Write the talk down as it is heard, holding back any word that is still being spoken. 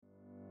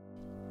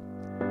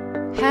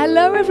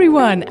Hello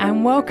everyone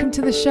and welcome to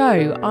the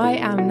show. I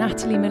am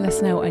Natalie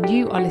Miller-Snell and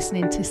you are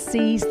listening to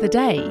Seize the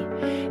Day.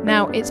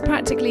 Now, it's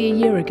practically a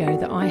year ago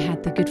that I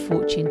had the good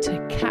fortune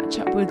to catch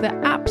up with the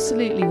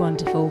absolutely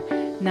wonderful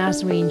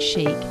Nazreen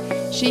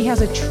Sheikh. She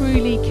has a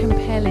truly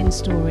compelling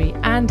story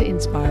and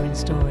inspiring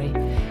story,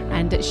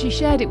 and she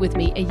shared it with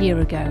me a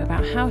year ago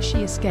about how she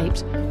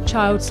escaped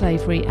child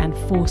slavery and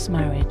forced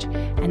marriage,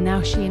 and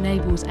now she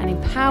enables and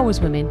empowers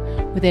women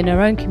within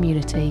her own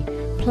community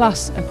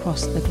plus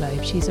across the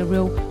globe. She's a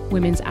real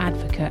women's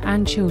advocate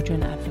and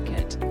children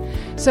advocate.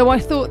 So I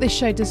thought this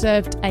show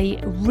deserved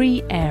a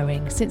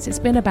re-airing since it's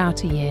been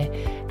about a year,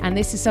 and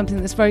this is something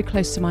that's very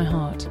close to my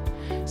heart.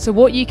 So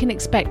what you can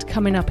expect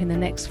coming up in the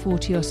next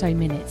 40 or so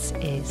minutes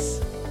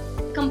is...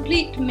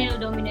 Complete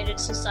male-dominated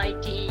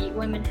society,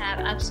 women have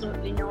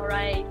absolutely no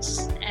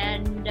rights,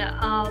 and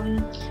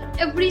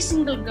every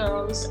single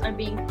girls are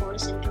being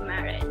forced into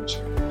marriage.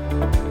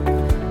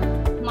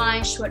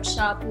 My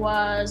sweatshop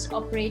was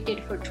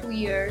operated for 2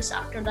 years.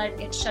 After that,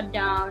 it shut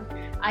down.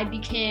 I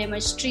became a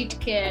street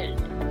kid.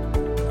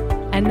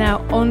 And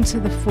now on to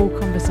the full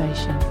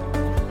conversation.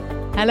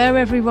 Hello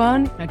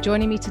everyone. Now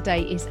joining me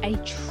today is a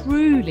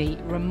truly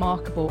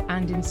remarkable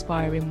and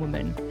inspiring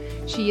woman.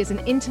 She is an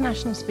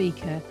international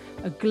speaker,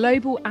 a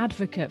global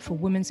advocate for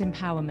women's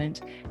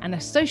empowerment, and a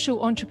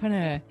social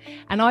entrepreneur.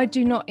 And I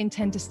do not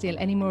intend to steal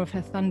any more of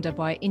her thunder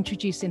by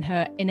introducing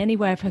her in any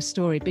way of her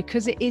story,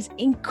 because it is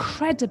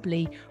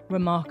incredibly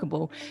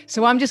remarkable.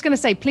 So I'm just going to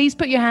say, please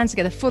put your hands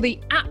together for the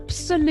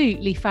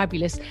absolutely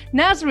fabulous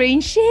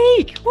Nazreen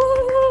Sheikh.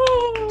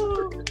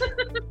 Woo!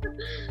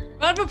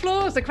 Round of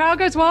applause, the crowd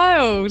goes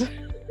wild.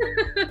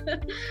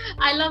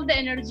 I love the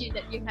energy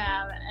that you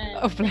have. And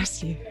oh,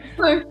 bless you.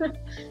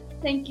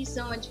 Thank you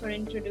so much for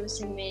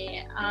introducing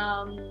me.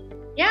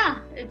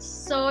 It's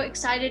so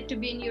excited to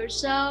be in your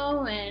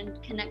show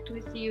and connect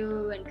with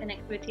you and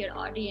connect with your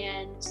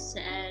audience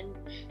and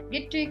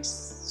get to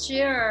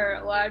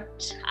share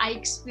what I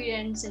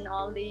experience in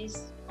all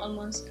these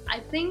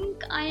I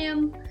think I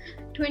am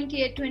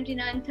 28,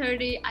 29,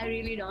 30. I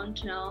really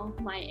don't know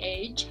my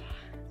age.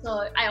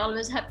 So I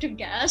always have to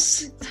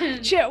guess.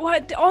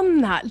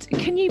 On that,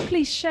 can you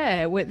please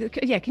share with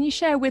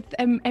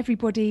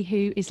everybody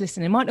who is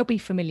listening, might not be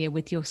familiar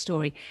with your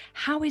story.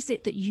 How is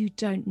it that you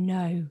don't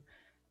know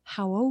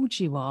how old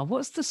you are?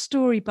 What's the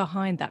story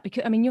behind that?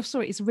 Because, I mean, your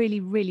story is really,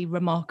 really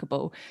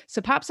remarkable.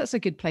 So perhaps that's a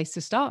good place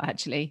to start,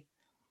 actually.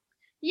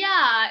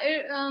 Yeah,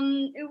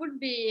 it would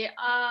be.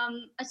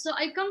 So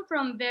I come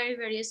from very,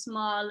 very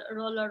small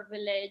rural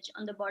village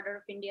on the border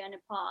of India and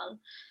Nepal.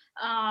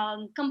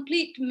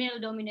 Complete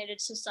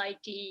male-dominated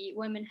society,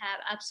 women have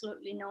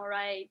absolutely no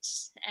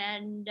rights,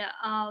 and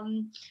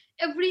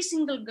every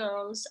single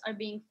girls are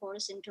being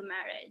forced into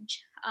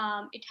marriage.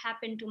 It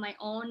happened to my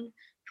own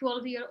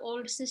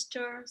 12-year-old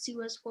sister. She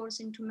was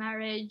forced into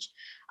marriage.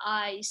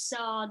 I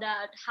saw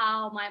that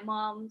how my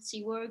mom,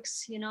 she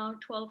works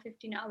 12,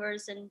 15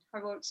 hours and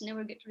her works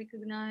never get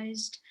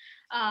recognized.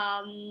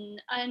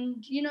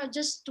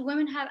 Just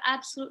women have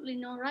absolutely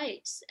no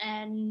rights,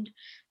 and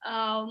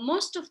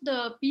most of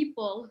the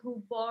people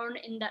who born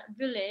in that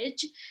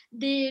village,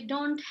 they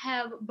don't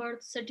have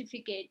birth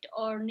certificate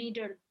or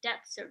neither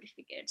death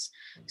certificates.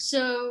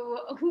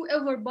 So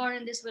whoever born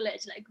in this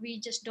village, like, we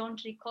just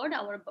don't record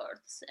our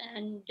births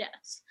and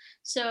deaths.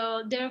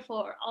 So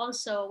therefore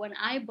also when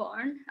I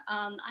born,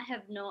 I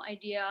have no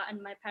idea,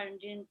 and my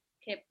parent didn't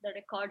keep the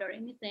record or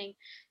anything,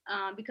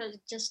 because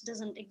it just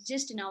doesn't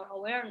exist in our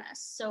awareness.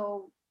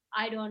 So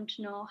I don't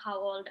know how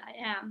old I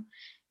am.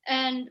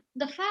 And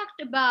the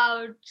fact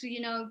about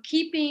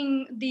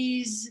keeping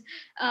these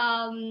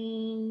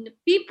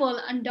people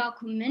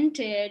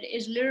undocumented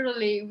is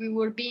literally we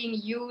were being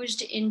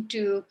used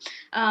into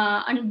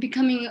and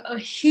becoming a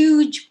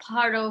huge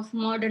part of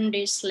modern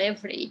day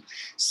slavery.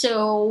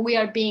 So we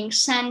are being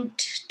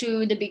sent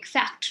to the big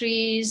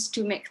factories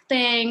to make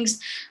things.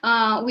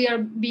 We are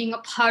being a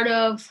part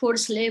of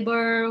forced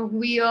labor.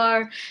 We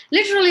are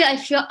literally, I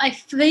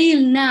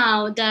feel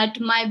now that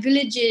my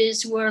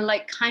villages were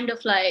like kind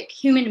of like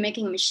human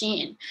making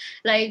machine.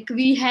 Like,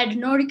 we had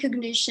no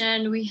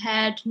recognition, we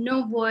had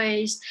no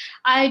voice.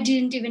 I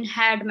didn't even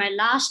had my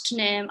last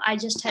name. I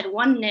just had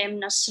one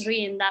name,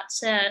 Nasreen,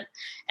 that's it.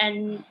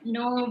 And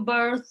no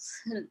birth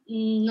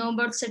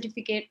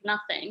certificate,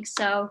 nothing.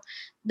 So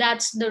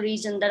that's the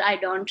reason that I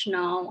don't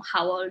know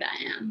how old I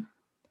am.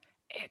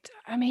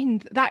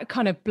 That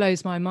kind of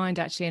blows my mind,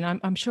 actually,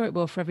 and I'm sure it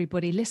will for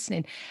everybody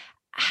listening.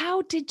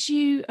 How did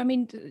you,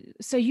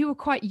 so you were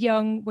quite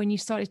young when you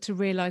started to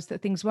realize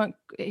that things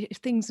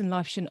in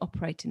life shouldn't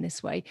operate in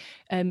this way.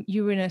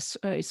 You were in a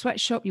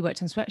sweatshop, you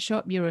worked in a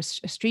sweatshop, you're a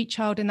street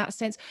child in that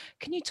sense.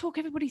 Can you talk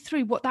everybody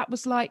through what that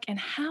was like and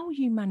how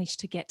you managed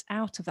to get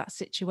out of that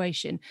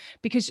situation?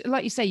 Because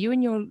like you say, you're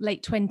in your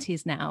late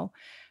 20s now,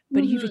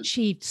 but you've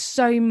achieved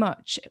so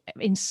much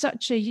in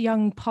such a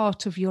young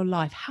part of your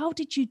life. How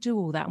did you do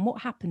all that and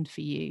what happened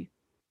for you?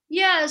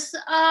 Yes,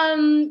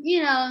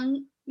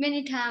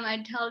 many times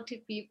I tell to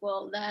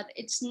people that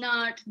it's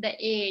not the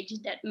age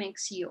that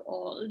makes you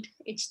old,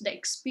 it's the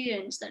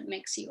experience that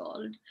makes you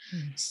old.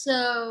 Mm.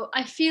 So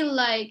I feel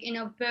like in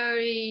a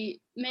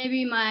very,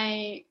 maybe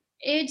my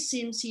age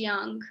seems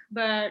young,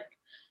 but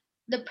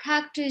the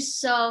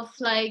practice of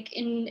like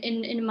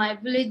in my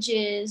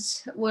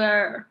villages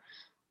where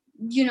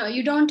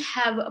you don't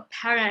have a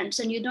parents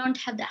and you don't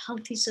have the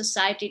healthy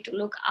society to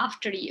look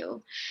after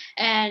you,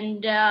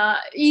 and there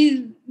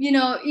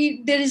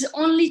is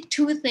only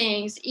two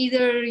things: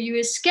 either you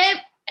escape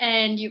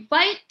and you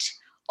fight,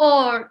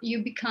 or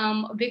you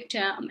become a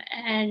victim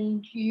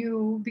and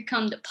you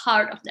become the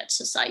part of that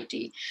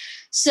society.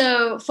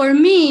 So for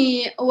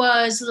me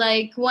was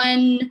like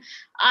when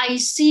I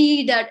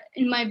see that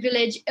in my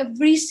village,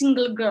 every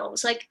single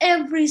girls, like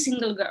every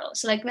single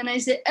girls, like when I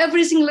say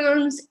every single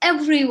girls,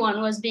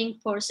 everyone was being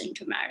forced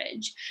into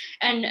marriage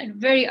and at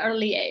very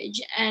early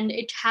age. And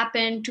it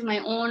happened to my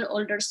own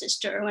older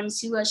sister when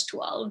she was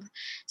 12.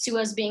 She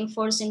was being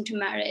forced into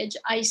marriage.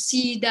 I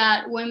see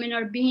that women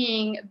are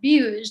being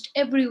abused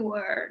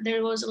everywhere.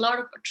 There was a lot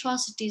of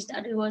atrocities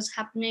that it was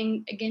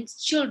happening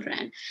against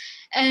children.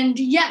 And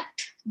yet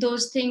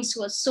those things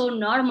was so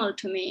normal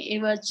to me.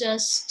 It was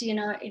just,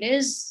 it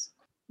is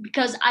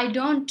because I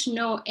don't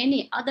know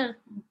any other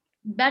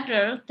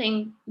better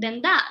thing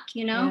than that.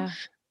 Yeah.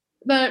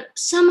 But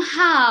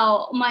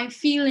somehow my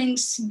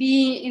feelings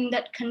being in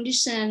that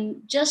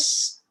condition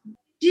just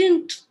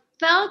didn't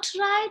felt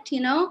right.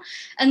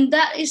 And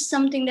that is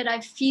something that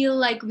I feel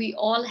like we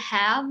all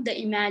have: the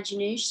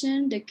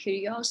imagination, the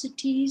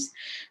curiosities,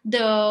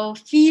 the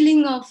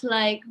feeling of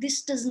like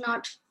this does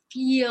not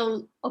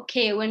feel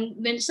okay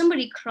when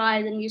somebody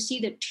cries and you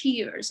see the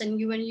tears,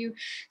 and when you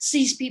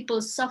see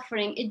people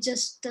suffering, it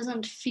just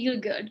doesn't feel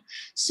good.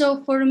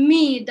 So for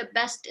me, the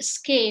best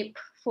escape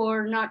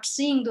for not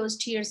seeing those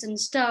tears and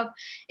stuff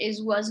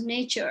was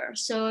nature.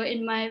 So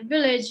in my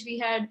village we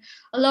had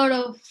a lot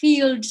of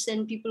fields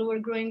and people were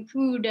growing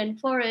food and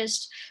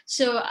forest.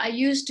 So I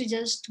used to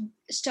just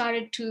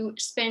started to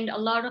spend a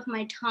lot of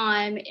my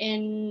time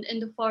in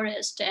the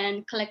forest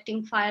and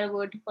collecting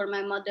firewood for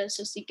my mother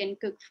so she can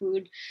cook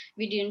food.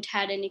 We didn't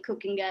had any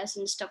cooking gas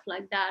and stuff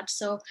like that,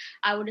 so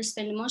I would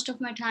spend most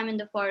of my time in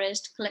the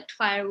forest, collect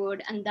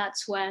firewood, and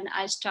that's when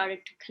I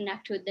started to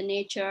connect with the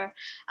nature.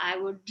 I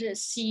would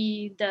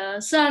see the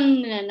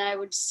sun and I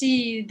would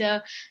see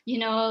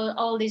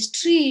all these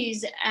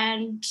trees,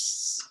 and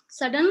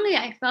suddenly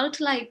I felt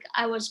like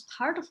I was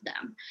part of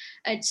them.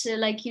 It's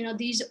like,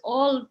 these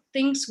all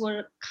things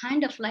were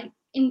kind of like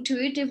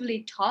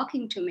intuitively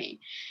talking to me,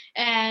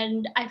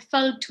 and I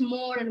felt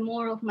more and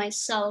more of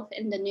myself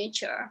in the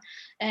nature.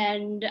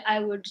 And I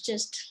would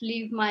just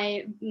leave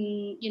my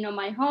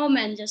home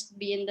and just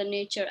be in the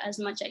nature as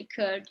much I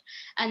could.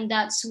 And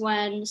that's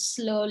when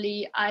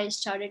slowly I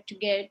started to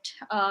get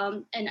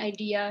an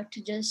idea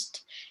to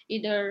just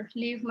either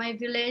leave my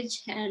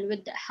village, and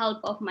with the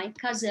help of my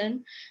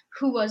cousin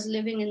who was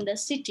living in the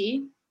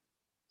city,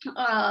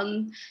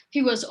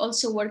 he was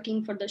also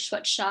working for the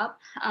sweatshop.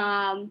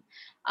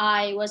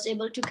 I was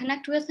able to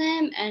connect with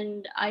him,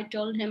 and I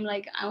told him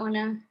like I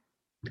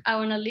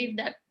wanna leave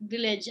that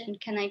village, and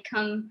can I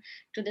come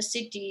to the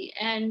city?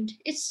 And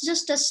it's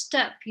just a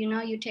step,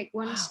 you take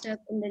one Wow. step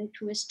and then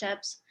two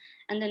steps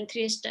and then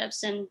three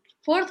steps and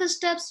fourth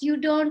steps. You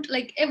don't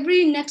like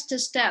every next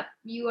step,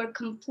 you are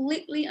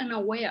completely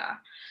unaware.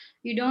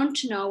 You don't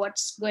know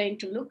what's going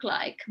to look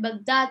like,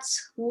 but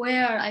that's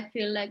where I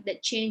feel like the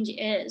change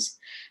is: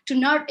 to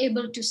not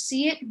able to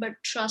see it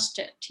but trust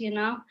it,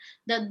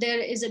 that there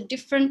is a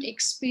different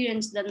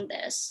experience than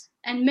this.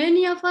 And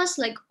many of us,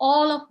 like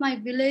all of my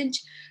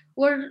village,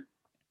 were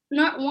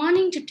not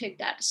wanting to take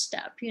that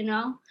step.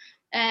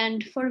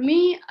 And for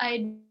me,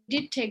 I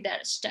did take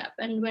that step.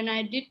 And when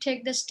I did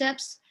take the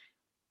steps,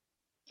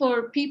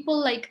 for people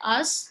like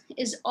us,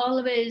 is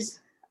always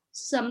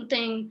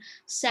something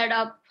set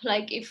up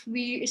like if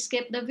we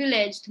escape the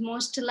village,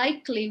 most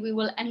likely we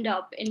will end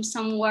up in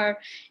somewhere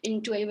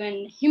into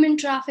even human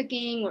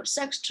trafficking or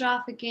sex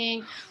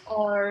trafficking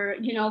or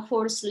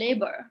forced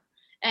labor.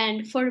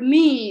 And for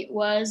me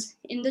was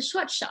in the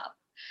sweatshop.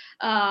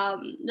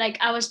 Like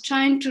I was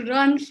trying to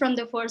run from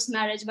the forced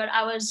marriage, but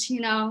I was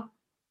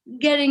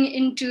getting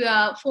into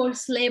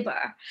forced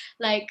labor,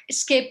 like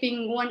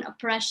escaping one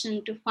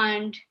oppression to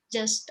find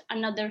just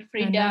another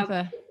freedom.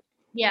 Another.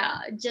 Yeah,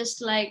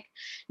 just like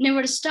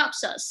never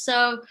stops us.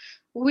 So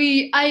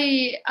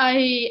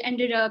I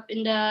ended up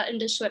in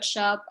the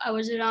sweatshop. I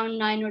was around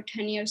 9 or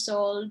 10 years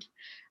old.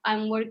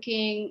 I'm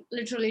working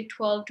literally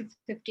 12 to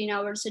 15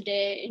 hours a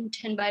day in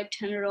 10 by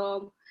 10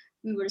 room.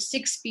 We were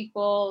six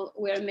people.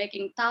 We are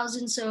making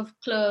thousands of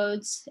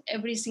clothes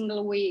every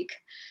single week.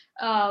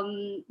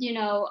 I'm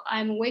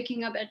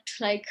waking up at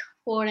like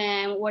 4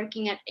 a.m.,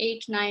 working at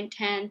 8, 9,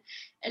 10,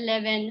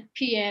 11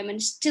 p.m.,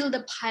 and still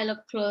the pile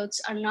of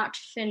clothes are not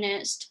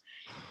finished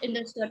in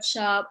the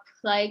sweatshop.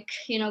 Like,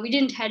 we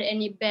didn't had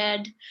any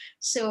bed.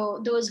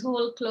 So those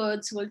whole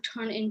clothes will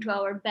turn into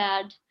our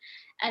bed.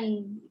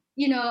 And,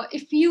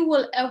 if you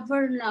will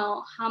ever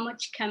know how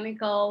much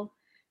chemical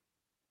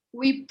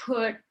we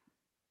put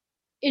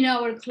in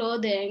our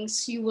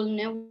clothings, you will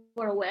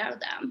never wear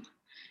them,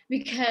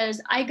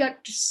 because I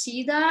got to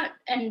see that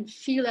and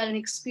feel that and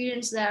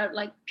experience that,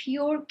 like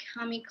pure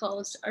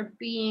chemicals are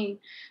being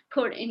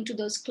put into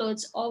those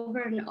clothes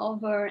over and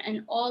over,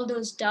 and all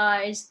those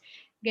dyes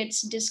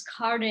gets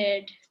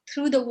discarded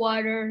through the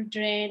water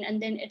drain,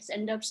 and then it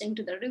ends up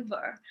into the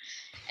river.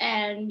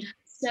 And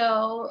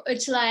so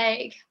it's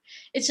like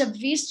it's a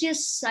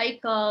vicious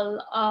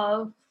cycle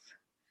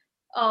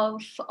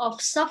of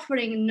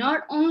suffering,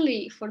 not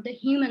only for the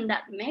human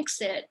that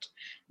makes it,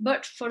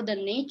 but for the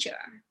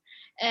nature.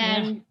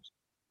 Yeah. And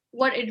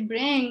what it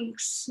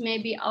brings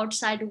maybe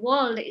outside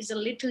world is a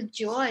little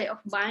joy of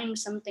buying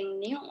something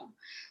new.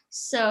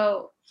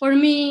 So for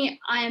me,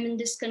 I am in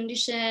this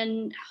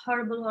condition,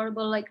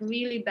 horrible, like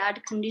really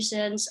bad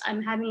conditions.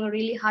 I'm having a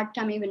really hard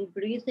time even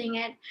breathing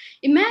it.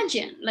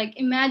 Imagine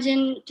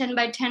 10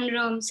 by 10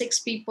 room, 6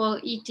 people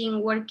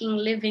eating, working,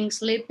 living,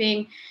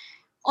 sleeping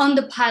on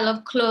the pile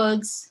of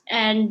clothes.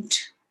 And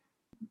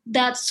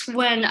that's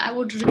when I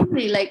would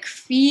really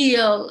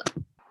feel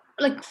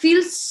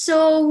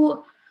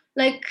so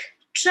like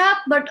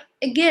trapped. But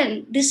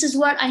again, this is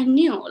what I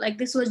knew, like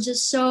this was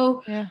just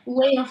so Yeah.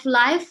 way of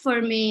life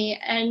for me.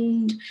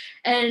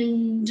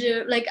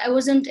 Like I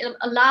wasn't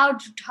allowed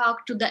to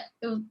talk to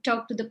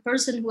the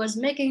person who was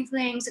making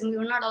things, and we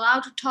were not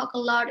allowed to talk a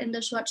lot in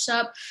the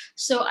sweatshop.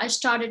 So I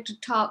started to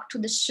talk to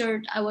the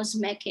shirt I was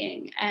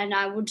making, and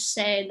I would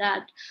say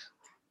that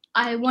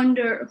I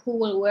wonder who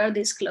will wear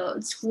these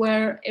clothes,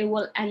 where it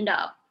will end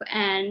up,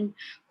 and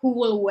who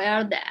will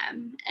wear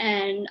them.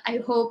 And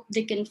I hope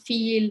they can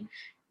feel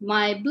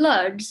my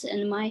bloods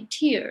and my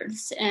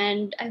tears,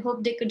 and I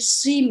hope they could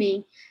see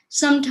me.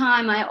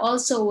 Sometime I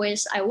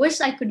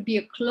wish I could be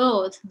a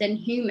cloth than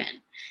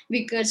human,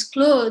 because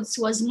clothes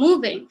was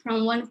moving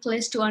from one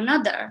place to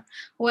another,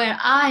 where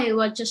I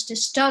was just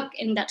stuck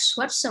in that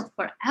sweatshop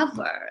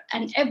forever.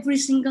 And every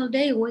single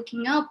day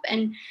waking up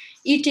and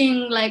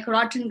eating like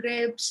rotten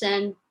grapes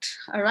and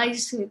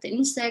rice with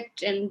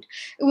insect, and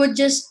it was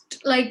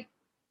just like,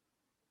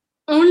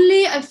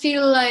 only I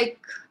feel like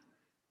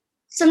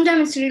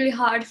sometimes it's really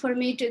hard for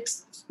me to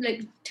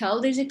like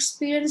tell this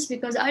experience,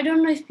 because I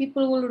don't know if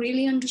people will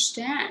really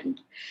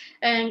understand.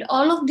 And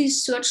all of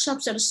these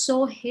sweatshops are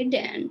so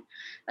hidden,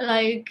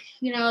 like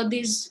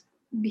these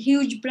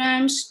huge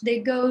brands, they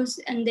goes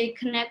and they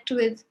connect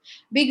with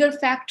bigger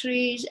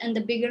factories, and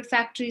the bigger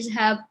factories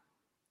have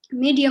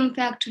medium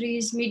factory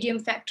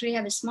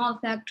have small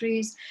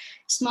factories,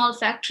 small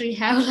factory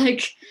have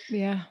like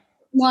Yeah.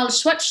 small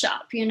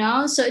sweatshop.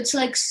 So it's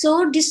like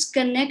so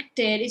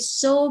disconnected, it's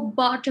so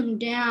bottom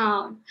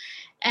down.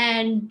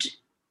 And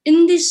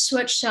in this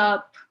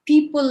sweatshop,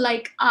 people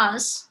like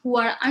us who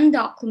are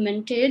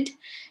undocumented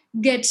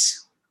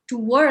gets to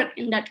work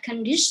in that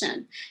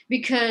condition,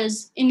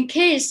 because in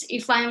case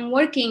if I'm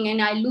working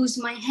and I lose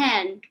my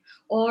hand,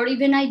 or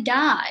even I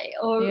die,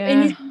 or Yeah.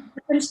 anything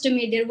happens to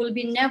me, there will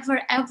be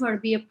never ever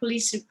be a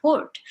police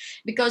report,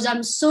 because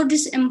I'm so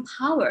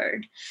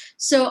disempowered.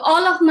 So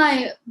all of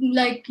my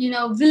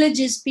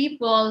villages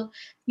people,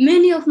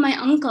 many of my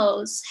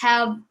uncles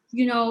have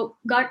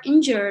got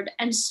injured,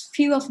 and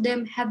few of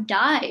them have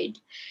died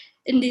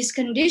in these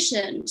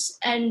conditions,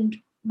 and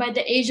by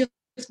the age of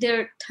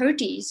their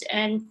 30s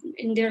and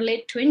in their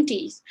late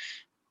 20s,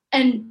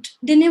 and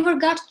they never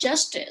got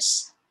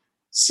justice.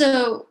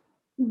 So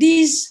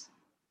these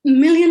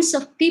millions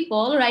of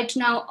people right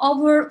now,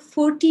 over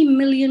 40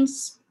 million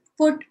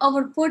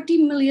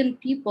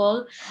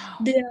people,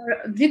 they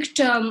are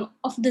victim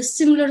of the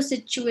similar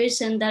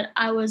situation that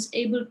I was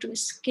able to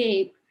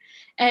escape.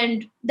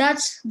 And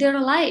that's their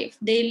life.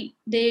 They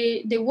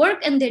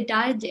work and they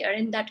die there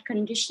in that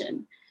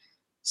condition.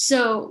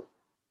 So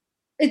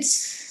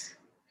it's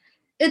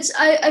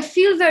I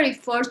feel very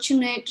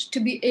fortunate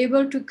to be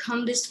able to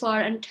come this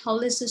far and tell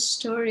this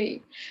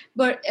story.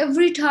 But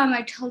every time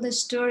I tell this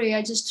story,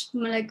 I just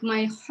like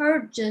my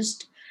heart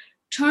just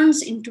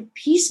turns into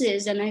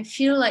pieces, and I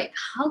feel like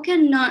how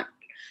can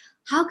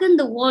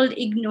the world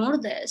ignore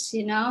this,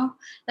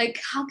 like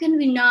how can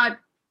we not,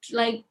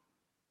 like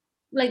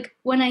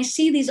when I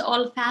see these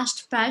all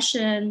fast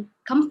fashion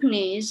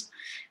companies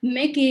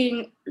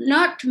making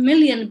not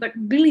million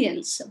but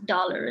billions of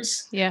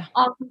dollars Yeah.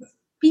 of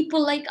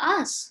people like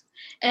us.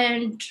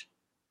 And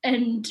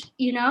and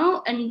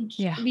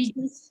Yeah. we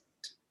just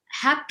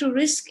have to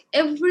risk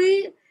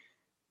every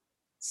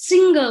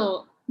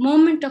single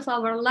moment of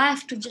our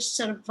life to just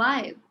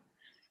survive.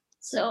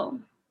 So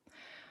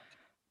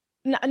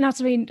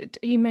Natalie,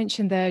 you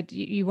mentioned there,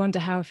 you wonder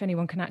how if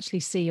anyone can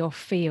actually see or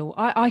feel.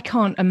 I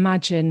can't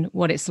imagine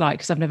what it's like,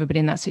 because I've never been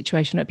in that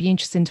situation. It'd be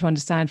interesting to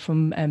understand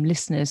from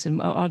listeners,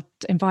 and I'll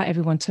invite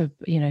everyone to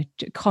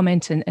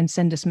comment and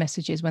send us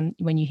messages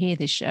when you hear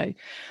this show.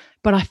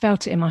 But I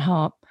felt it in my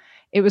heart.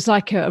 It was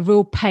like a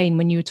real pain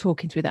when you were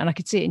talking through that, and I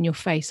could see it in your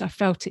face. I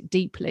felt it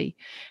deeply.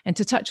 And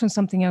to touch on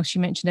something else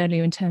you mentioned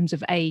earlier in terms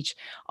of age,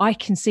 I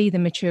can see the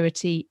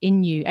maturity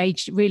in you.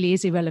 Age really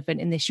is irrelevant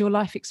in this. Your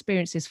life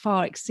experiences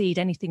far exceed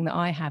anything that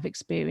I have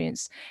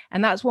experienced.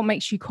 And that's what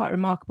makes you quite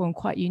remarkable and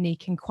quite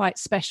unique and quite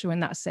special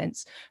in that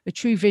sense, a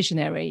true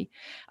visionary.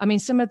 I mean,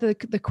 some of the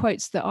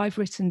quotes that I've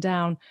written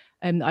down,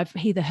 I've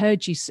either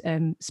heard you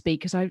speak,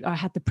 because I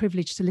had the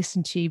privilege to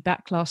listen to you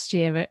back last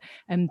year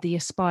at the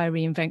Aspire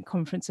Reinvent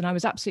conference, and I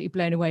was absolutely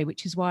blown away,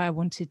 which is why I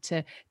wanted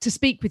to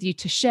speak with you,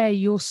 to share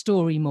your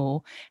story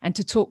more and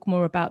to talk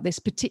more about this,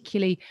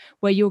 particularly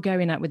where you're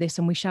going at with this,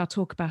 and we shall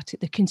talk about it,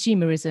 the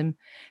consumerism,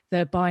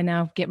 the buy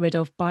now, get rid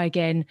of, buy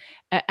again,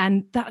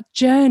 and that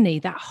journey,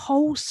 that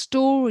whole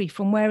story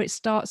from where it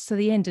starts to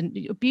the end. And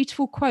a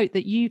beautiful quote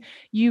that you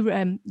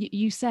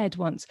said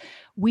once: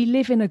 we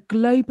live in a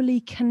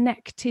globally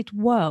connected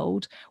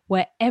world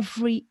where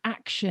every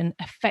action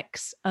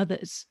affects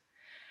others.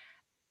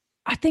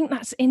 I think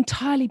that's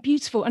entirely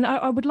beautiful. And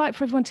I would like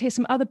for everyone to hear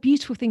some other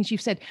beautiful things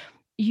you've said.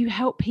 You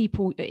help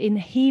people in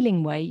a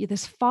healing way.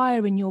 There's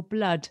fire in your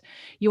blood.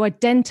 You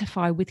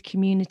identify with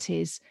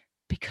communities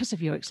because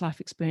of your life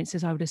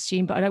experiences, I would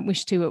assume, but I don't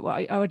wish to.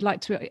 I would like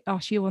to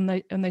ask you on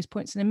those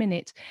points in a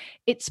minute.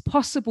 It's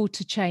possible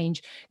to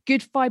change.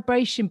 Good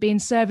vibration, be in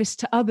service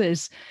to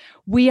others.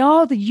 We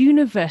are the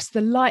universe.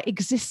 The light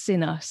exists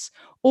in us.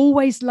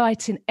 Always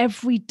light in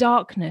every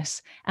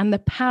darkness, and the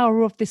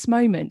power of this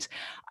moment.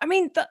 I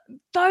mean,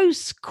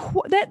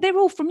 they're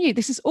all from you.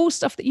 This is all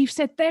stuff that you've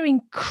said. They're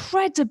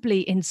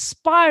incredibly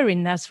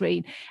inspiring,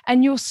 Nazreen,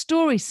 and your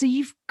story. So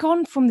you've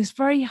gone from this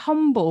very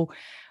humble,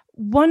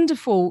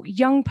 wonderful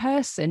young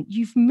person.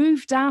 You've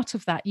moved out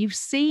of that. You've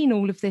seen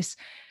all of these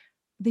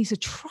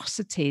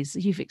atrocities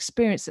that you've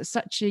experienced at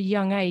such a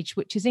young age,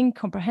 which is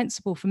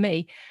incomprehensible for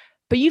me.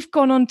 But you've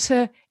gone on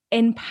to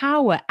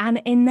empower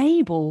and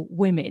enable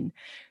women.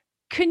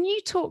 Can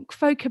you talk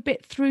folk a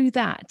bit through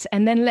that?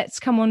 And then let's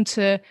come on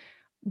to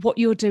what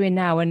you're doing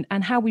now,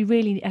 and how we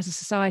really as a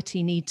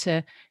society need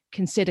to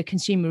consider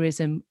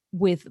consumerism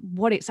with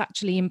what it's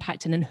actually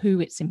impacting and who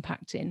it's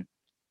impacting.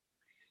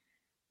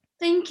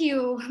 Thank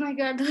you. Oh my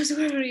God, those were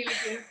really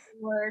beautiful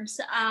words.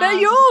 They're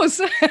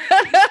yours.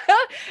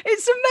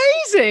 It's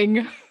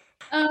amazing.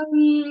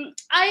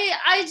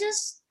 I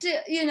just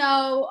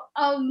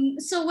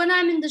so when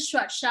I'm in the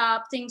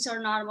sweatshop, things are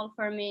normal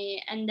for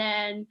me, and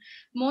then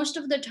most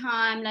of the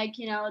time, like,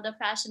 the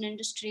fashion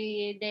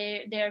industry,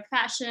 their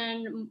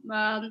fashion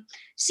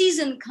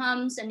season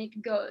comes and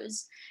it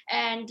goes,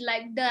 and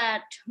like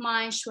that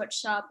my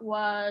sweatshop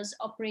was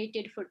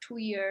operated for 2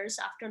 years.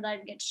 After that,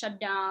 it gets shut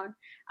down.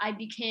 I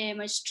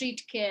became a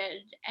street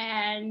kid,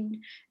 and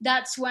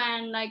that's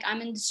when, like,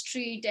 I'm in the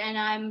street and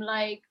I'm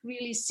like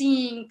really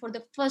seeing for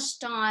the first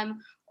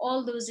time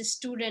all those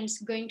students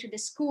going to the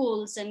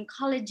schools and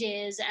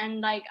colleges, and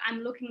like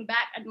I'm looking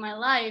back at my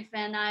life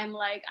and I'm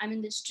like, I'm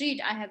in the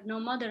street. I have no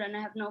mother and I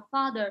have no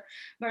father,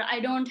 but I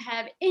don't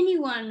have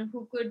anyone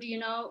who could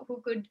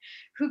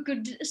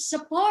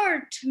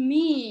support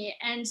me.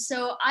 And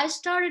so I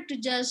started to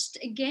just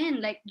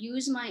again like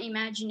use my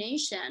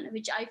imagination,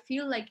 which I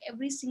feel like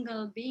every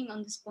single being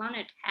on this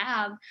planet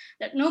have,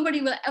 that nobody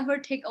will ever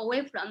take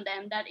away from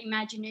them, that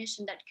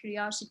imagination, that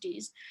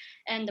curiosities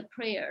and the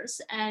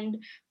prayers.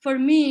 And for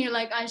me,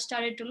 like, I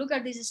started to look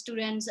at these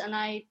students and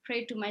I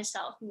prayed to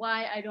myself,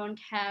 why I don't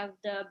have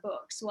the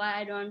books, why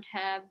I don't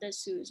have the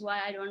shoes, why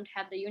I don't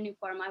have the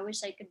uniform. I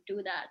wish I could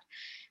do that.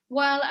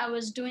 While I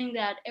was doing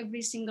that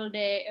every single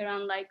day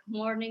around like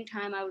morning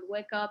time, I would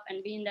wake up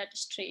and be in that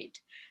street.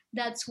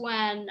 That's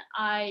when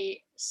I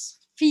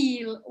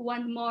feel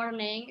one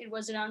morning, it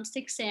was around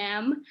 6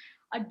 a.m.,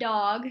 a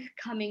dog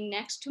coming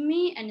next to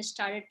me and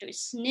started to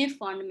sniff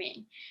on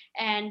me.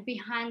 And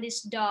behind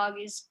this dog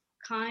is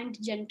kind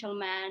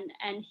gentleman,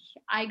 and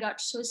I got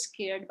so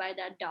scared by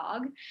that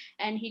dog.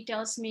 And he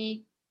tells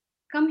me,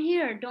 come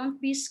here, don't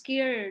be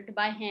scared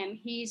by him.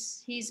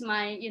 He's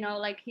my,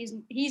 like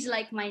he's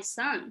like my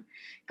son.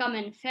 Come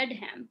and fed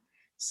him.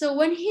 So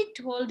when he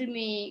told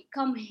me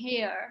come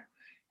here,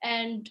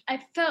 and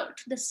I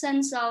felt the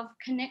sense of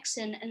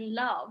connection and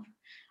love,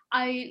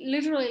 I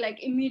literally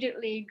like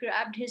immediately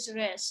grabbed his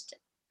wrist,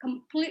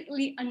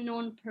 completely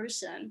unknown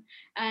person,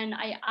 and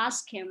I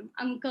asked him,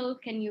 uncle,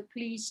 can you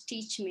please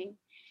teach me?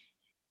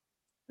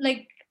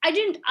 Like, I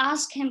didn't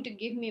ask him to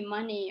give me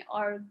money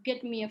or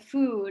get me a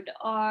food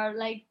or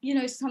like,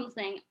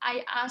 something.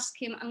 I asked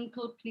him,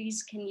 uncle,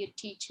 please, can you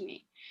teach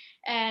me?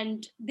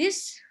 And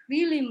this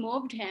really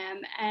moved him.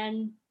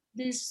 And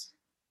this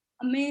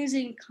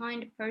amazing,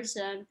 kind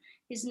person,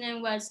 his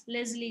name was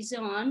Leslie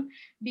Zahn,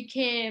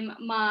 became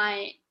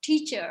my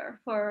teacher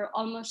for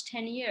almost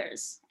 10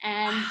 years.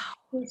 And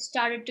he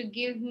started to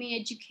give me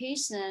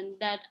education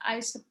that I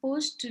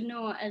supposed to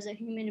know as a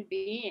human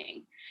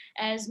being,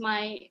 as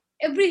my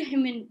every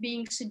human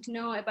being should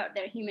know about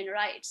their human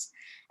rights.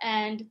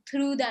 And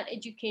through that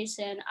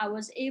education, I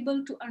was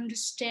able to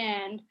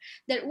understand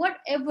that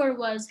whatever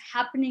was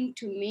happening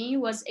to me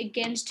was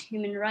against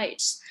human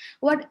rights.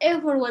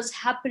 Whatever was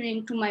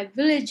happening to my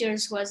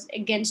villagers was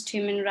against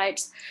human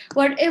rights.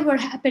 Whatever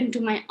happened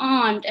to my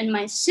aunt and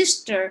my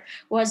sister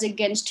was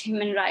against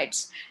human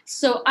rights.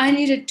 So I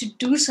needed to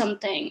do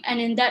something. And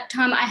in that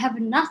time, I have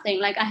nothing.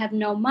 Like, I have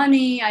no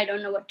money, I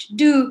don't know what to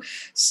do.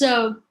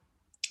 So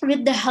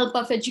with the help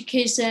of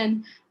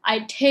education,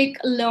 I take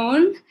a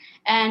loan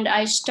and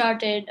I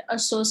started a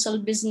social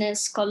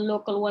business called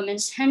Local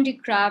Women's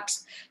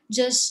Handicrafts,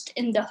 just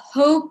in the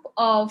hope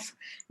of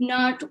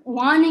not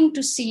wanting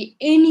to see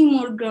any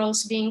more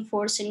girls being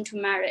forced into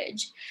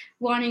marriage,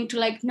 wanting to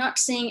like not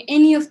seeing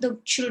any of the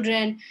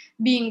children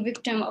being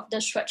victim of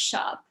the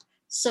sweatshop.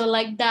 So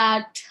like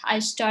that, I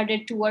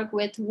started to work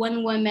with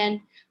one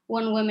woman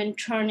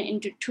turn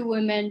into two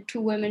women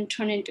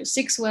turn into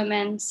six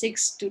women,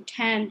 6 to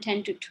 10,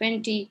 10 to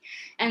 20.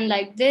 And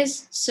like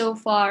this, so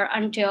far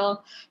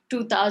until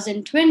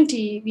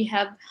 2020, we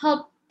have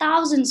helped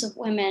thousands of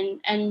women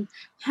and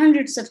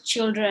hundreds of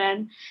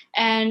children.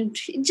 And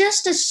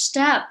just a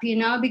step,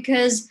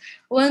 because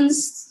when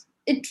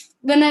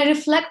I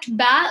reflect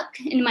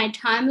back in my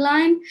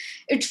timeline,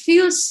 it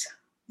feels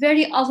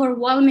very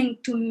overwhelming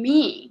to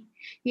me,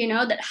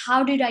 that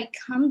how did I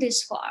come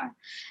this far?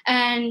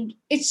 And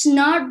it's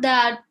not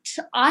that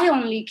I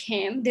only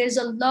came, there's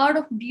a lot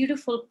of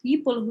beautiful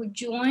people who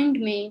joined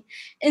me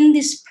in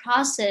this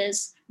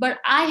process, but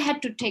I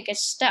had to take a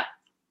step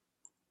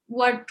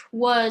what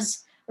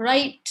was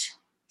right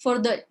for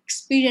the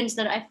experience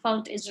that I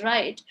felt is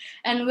right.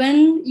 And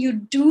when you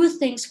do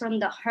things from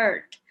the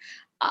heart,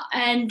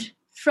 and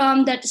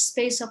from that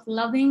space of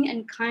loving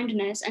and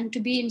kindness and to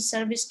be in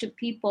service to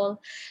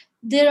people,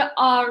 there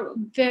are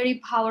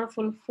very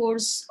powerful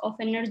force of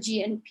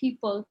energy, and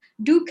people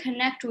do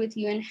connect with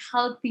you and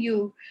help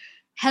you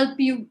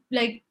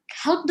like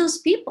help those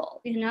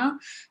people.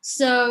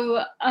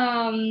 So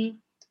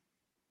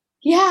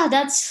yeah,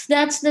 that's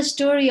the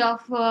story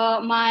of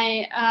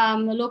my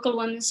Local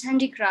Women's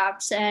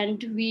Handicrafts.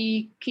 And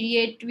we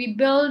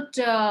built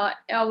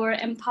our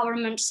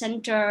empowerment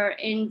center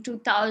in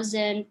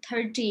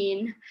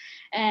 2013.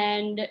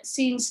 And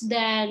since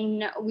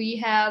then we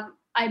have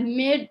I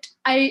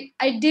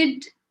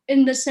did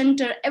in the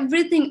center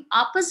everything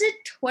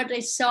opposite what I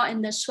saw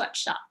in the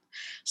sweatshop.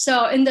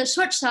 So in the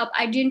sweatshop,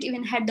 I didn't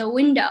even have the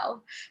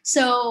window.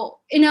 So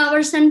in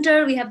our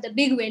center, we have the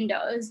big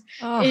windows.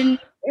 Oh,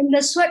 In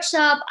the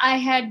sweatshop, I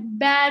had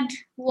bad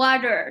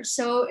water.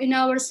 So in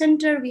our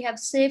center, we have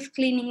safe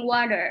cleaning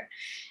water.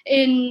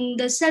 In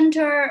the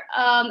center,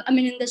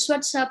 in the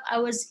sweatshop, I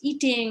was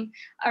eating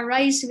a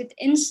rice with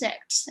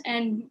insects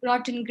and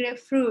rotten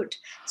grapefruit.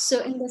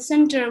 So in the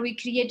center, we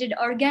created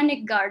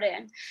organic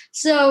garden.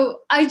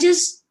 So I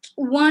just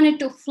wanted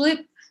to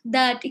flip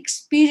that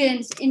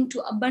experience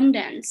into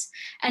abundance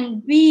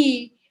and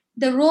be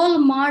the role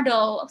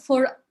model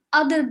for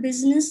other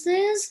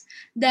businesses,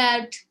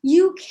 that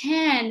you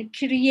can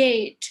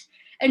create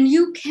and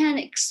you can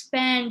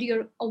expand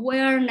your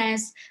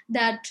awareness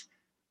that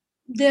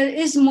there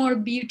is more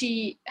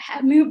beauty.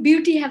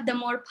 Beauty have the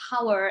more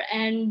power,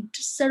 and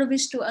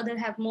service to other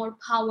have more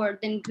power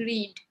than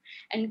greed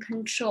and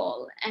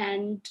control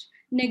and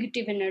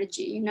negative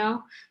energy.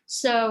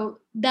 So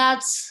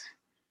that's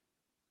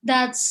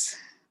that's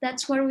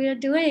what we are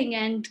doing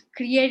and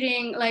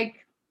creating.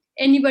 Like,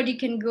 anybody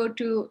can go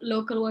to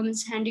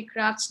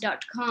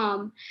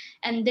localwomenshandicrafts.com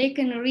and they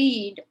can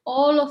read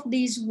all of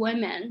these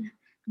women,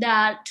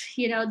 that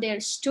their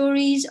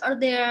stories are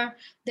there,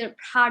 their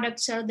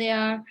products are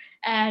there,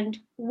 and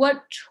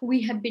what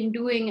we have been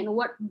doing and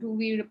what do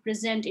we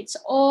represent, it's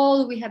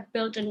all we have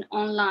built in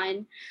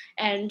online.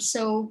 And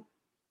so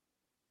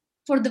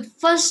for the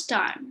first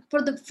time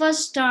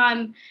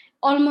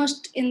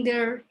almost in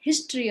their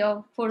history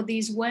of for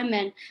these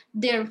women,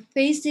 their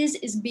faces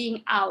is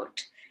being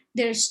out,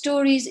 their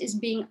stories is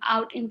being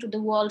out into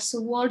the world, so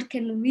world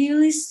can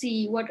really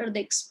see what are the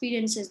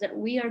experiences that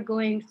we are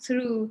going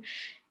through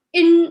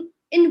in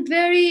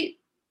very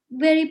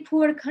very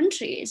poor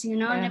countries. yeah.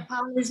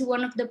 Nepal is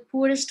one of the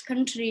poorest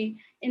country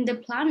in the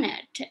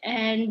planet,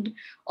 and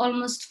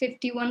almost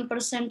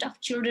 51% of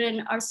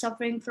children are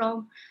suffering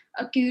from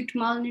acute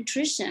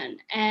malnutrition.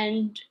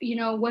 And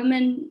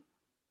women,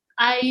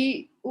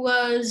 I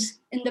was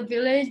in the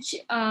village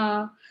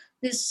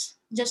this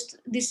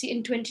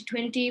in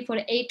 2020 for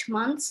 8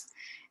 months,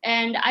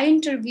 and I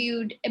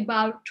interviewed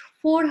about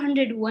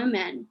 400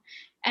 women.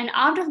 And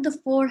out of the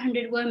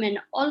 400 women,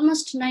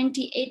 almost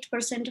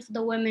 98% of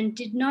the women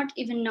did not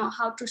even know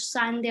how to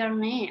sign their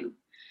name.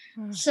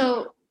 Mm.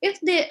 So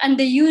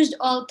they used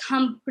all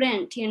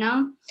thumbprint.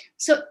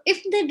 So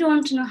if they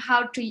don't know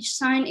how to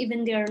sign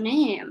even their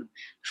name,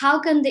 how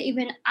can they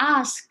even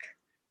ask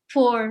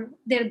for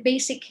their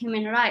basic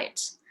human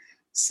rights?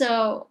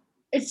 So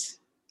it's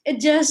it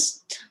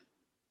just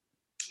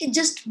it's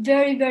just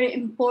very very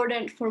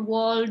important for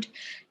world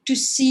to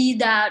see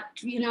that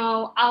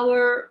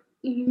our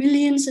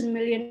millions and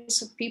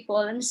millions of people,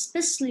 and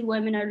especially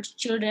women and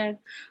children,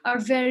 are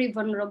very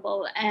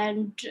vulnerable.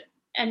 And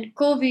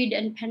COVID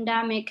and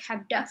pandemic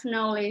have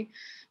definitely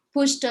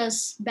pushed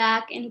us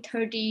back in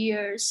 30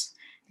 years.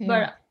 Yeah.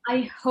 But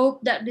I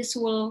hope that this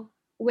will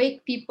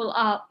wake people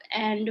up.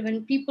 And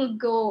when people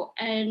go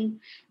and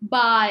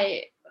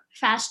buy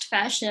fast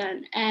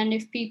fashion, and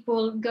if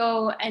people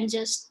go and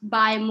just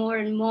buy more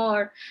and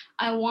more,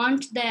 I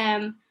want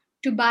them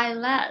to buy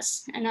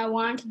less, and I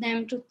want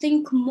them to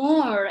think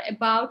more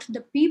about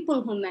the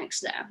people who makes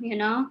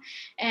them,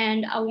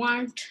 and I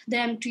want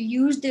them to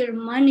use their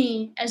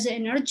money as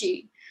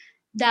energy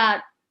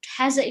that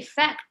has an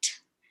effect.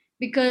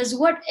 Because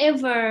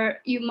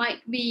whatever you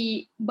might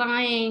be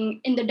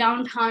buying in the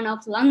downtown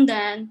of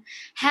London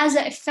has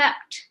an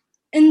effect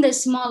in the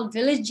small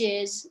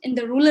villages, in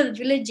the rural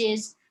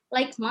villages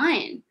like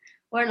mine,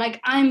 where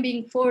like I'm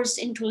being forced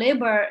into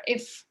labor.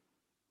 If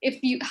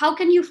you, how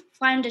can you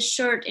find a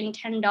shirt in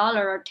 $10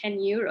 or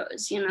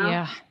 €10?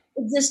 Yeah.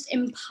 It's just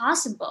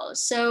impossible.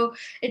 So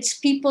it's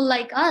people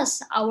like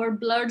us, our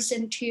bloods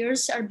and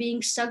tears are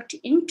being sucked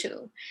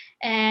into.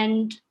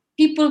 And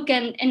people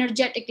can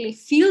energetically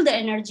feel the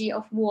energy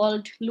of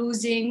world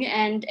losing,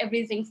 and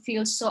everything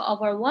feels so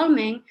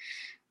overwhelming.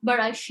 But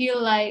I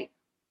feel like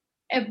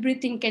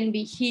everything can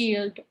be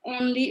healed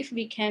only if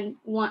we can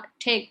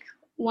take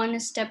one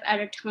step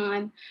at a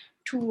time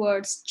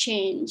towards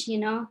change,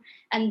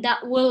 and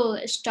that will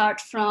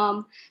start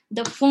from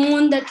the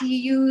phone that you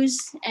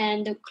use,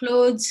 and the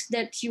clothes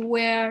that you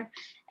wear,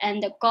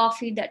 and the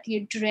coffee that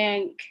you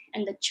drink,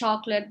 and the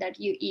chocolate that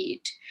you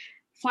eat.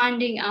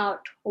 Finding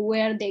out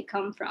where they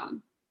come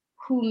from,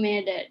 who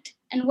made it,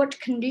 and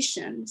what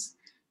conditions.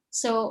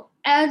 So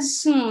as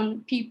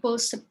soon people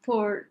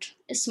support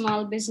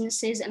small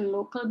businesses and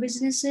local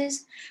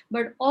businesses,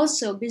 but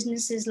also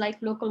businesses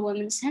like local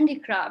women's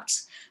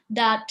handicrafts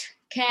that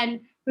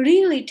can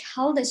really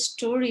tell the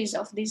stories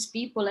of these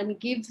people and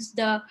gives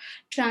the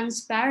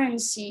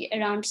transparency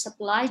around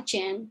supply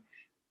chain,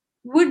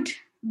 would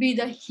be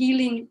the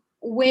healing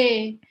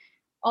way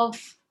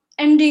of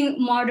ending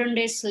modern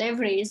day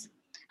slaveries.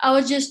 I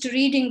was just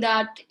reading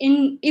that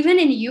in even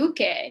in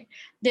UK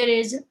there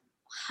is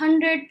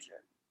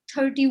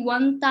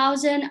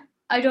 131,000,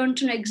 I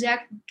don't know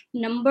exact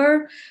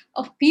number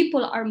of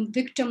people are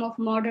victim of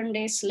modern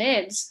day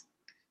slaves. Mm.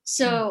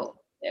 So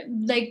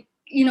like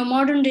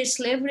modern day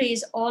slavery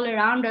is all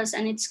around us,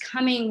 and it's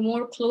coming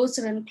more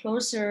closer and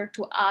closer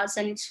to us,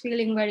 and it's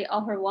feeling very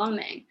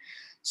overwhelming.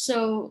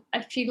 So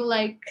I feel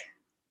like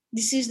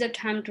this is the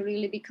time to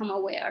really become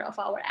aware of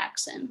our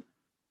accent.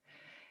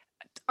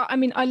 I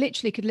mean, I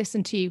literally could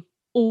listen to you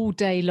all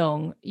day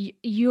long.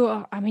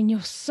 You're, I mean,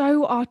 you're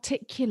so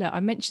articulate. I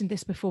mentioned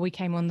this before we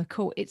came on the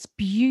call. It's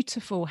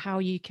beautiful how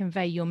you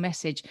convey your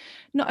message.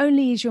 Not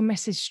only is your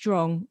message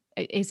strong,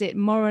 is it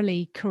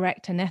morally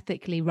correct and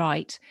ethically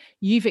right?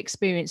 You've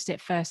experienced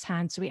it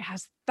firsthand, so it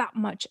has that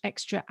much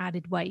extra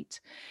added weight.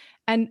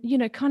 And,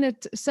 kind of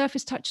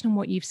surface touching on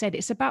what you've said,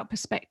 it's about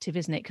perspective,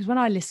 isn't it? Because when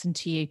I listen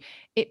to you,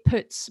 it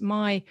puts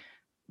my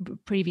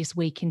previous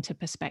week into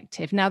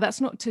perspective. Now, that's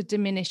not to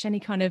diminish any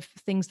kind of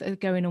things that are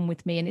going on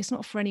with me, and it's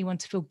not for anyone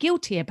to feel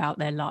guilty about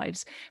their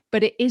lives,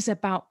 but it is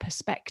about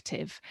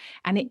perspective.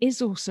 And it is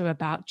also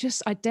about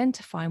just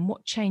identifying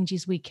what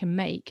changes we can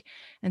make.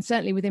 And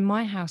certainly within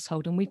my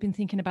household, and we've been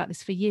thinking about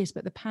this for years,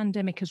 but the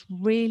pandemic has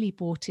really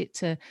brought it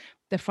to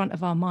the front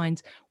of our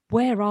minds.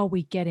 Where are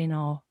we getting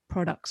our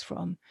products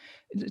from?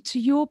 To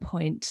your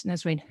point,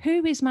 Nazreen,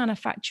 who is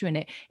manufacturing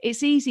it?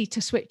 It's easy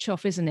to switch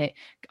off, isn't it?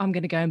 I'm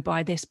going to go and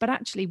buy this, but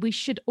actually we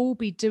should all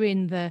be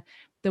doing the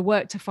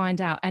work to find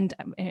out. And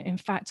in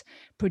fact,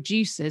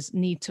 producers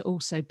need to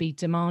also be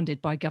demanded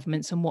by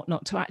governments and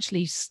whatnot to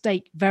actually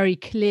state very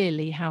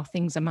clearly how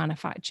things are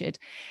manufactured.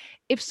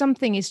 If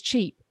something is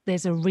cheap,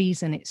 there's a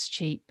reason it's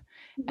cheap.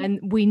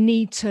 And we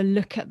need to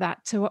look at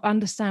that to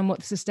understand what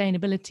the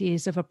sustainability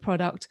is of a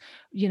product,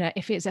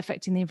 if it's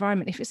affecting the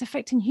environment, if it's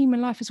affecting human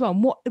life as well,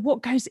 and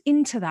what goes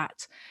into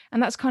that.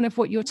 And that's kind of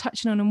what you're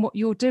touching on and what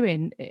you're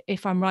doing,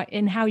 if I'm right,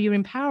 in how you're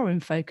empowering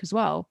folk as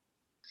well.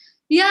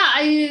 Yeah,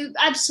 I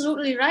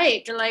absolutely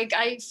right. Like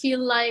I feel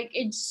like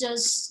it's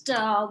just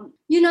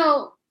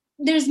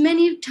there's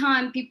many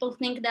time people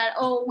think that,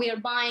 oh, we are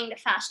buying the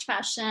fast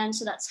fashion,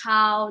 so that's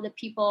how the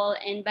people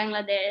in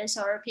Bangladesh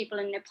or people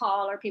in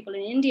Nepal or people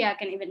in India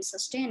can even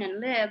sustain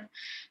and live.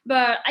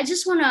 But I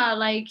just want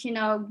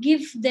to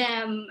give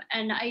them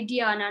an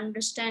idea and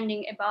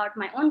understanding about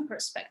my own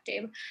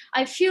perspective.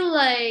 I feel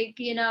like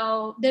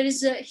there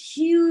is a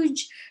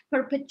huge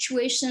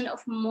perpetuation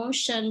of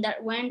motion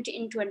that went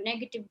into a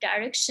negative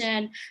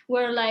direction,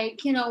 where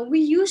we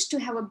used to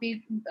have a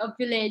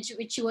village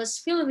which was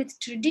filled with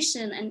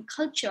tradition and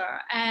culture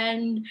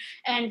and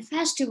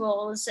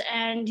festivals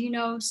and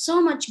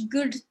so much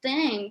good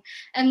thing.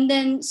 And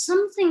then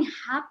something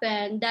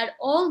happened that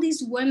all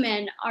these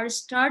women are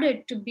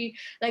started to be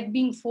like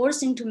being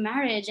forced into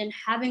marriage and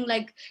having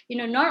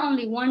not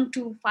only 1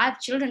 to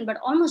 5 children but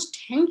almost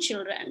 10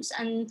 children.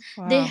 And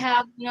they Wow.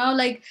 have no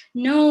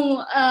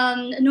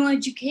no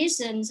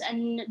educations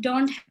and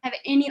don't have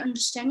any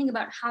understanding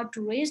about how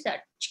to raise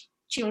that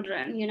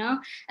children,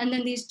 and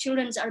then these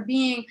children are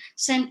being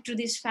sent to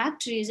these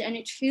factories, and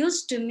it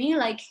feels to me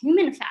like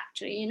human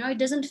factory. It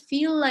doesn't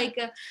feel like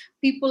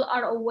people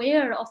are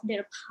aware of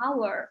their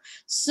power.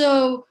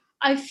 So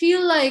I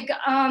feel like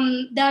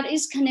that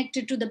is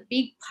connected to the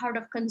big part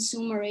of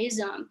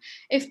consumerism.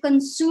 If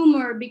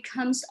consumer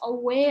becomes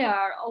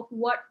aware of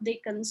what they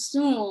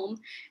consume,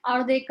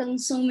 are they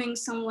consuming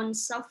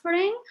someone's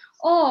suffering,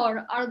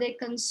 or are they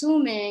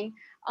consuming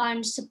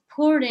and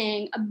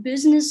supporting a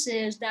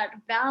businesses that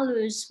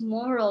values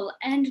moral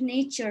and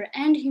nature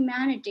and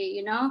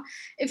humanity?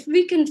 If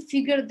we can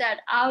figure that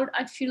out,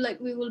 I feel like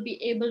we will be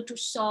able to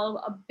solve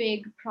a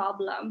big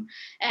problem,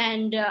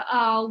 and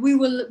we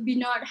will be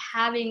not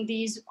having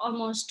these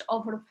almost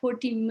over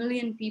 40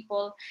 million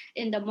people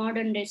in the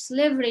modern day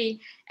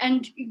slavery.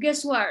 And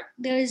guess what,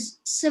 there is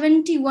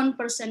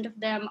 71% of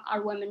them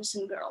are women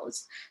and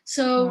girls.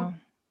 So Wow.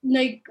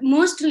 like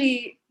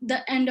mostly the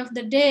end of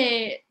the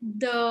day,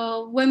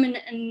 the women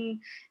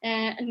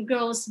and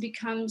girls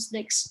becomes the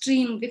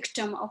extreme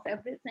victim of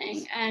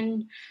everything.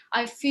 And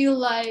I feel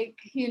like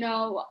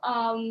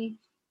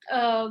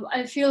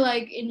I feel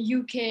like in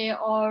UK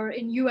or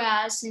in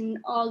US, in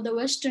all the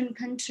Western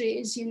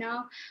countries,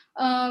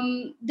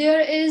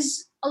 there is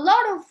a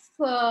lot of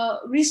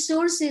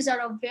resources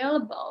are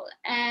available.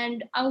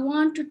 And I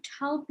want to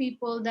tell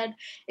people that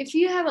if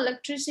you have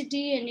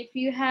electricity and if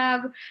you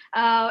have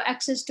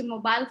access to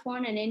mobile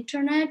phone and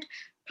internet,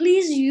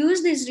 please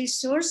use these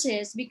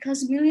resources,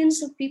 because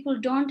millions of people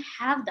don't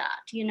have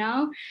that,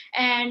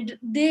 and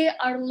they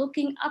are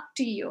looking up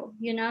to you.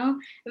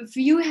 If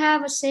you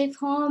have a safe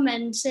home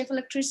and safe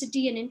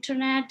electricity and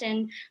internet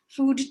and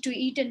food to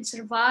eat and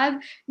survive,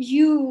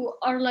 you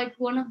are like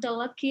one of the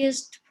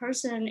luckiest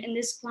person in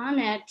this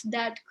planet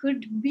that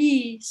could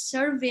be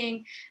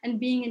serving and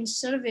being in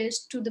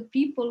service to the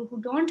people who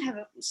don't have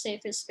a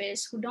safe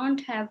space, who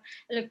don't have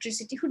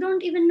electricity, who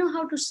don't even know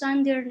how to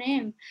sign their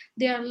name.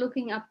 They are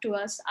looking up to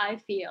us, I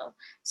feel.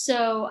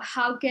 So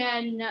how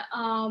can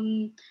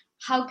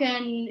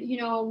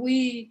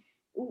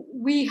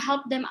we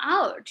help them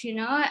out,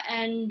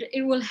 and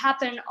it will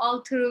happen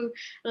all through,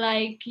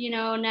 like,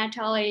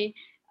 Natalie,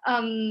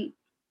 um,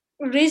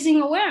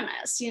 raising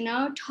awareness,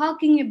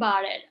 talking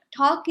about it,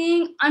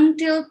 talking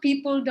until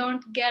people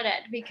don't get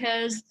it,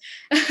 because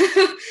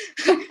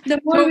the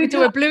more we Talk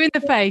to a talk. blue in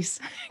the face.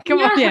 Come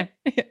on, Yeah.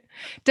 yeah.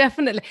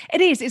 Definitely.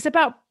 It is. It's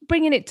about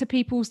bringing it to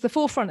the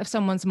forefront of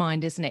someone's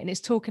mind, isn't it? And it's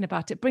talking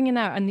about it, bringing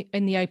out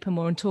in the open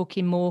more and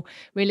talking more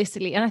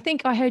realistically. And I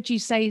think I heard you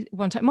say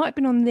one time, it might have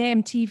been on the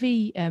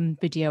MTV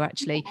video,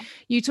 actually,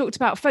 you talked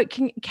about folk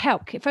can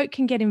help, folk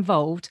can get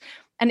involved.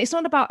 And it's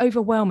not about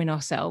overwhelming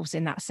ourselves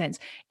in that sense.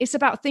 It's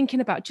about thinking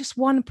about just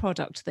one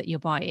product that you're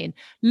buying,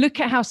 look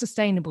at how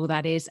sustainable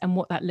that is and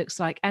what that looks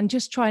like, and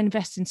just try and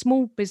invest in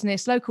small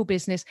business, local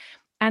business,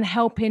 and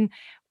helping,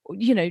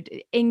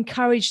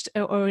 encouraged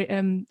or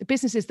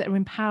businesses that are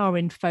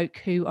empowering folk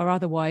who are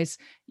otherwise,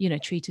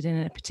 treated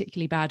in a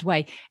particularly bad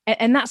way.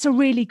 And that's a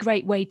really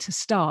great way to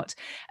start.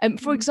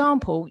 For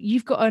example,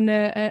 you've got an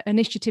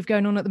initiative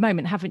going on at the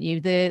moment, haven't you?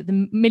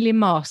 The Million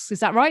Masks, is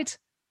that right?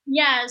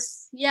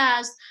 Yes,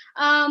 yes.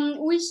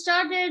 We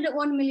started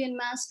 1 Million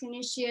Mask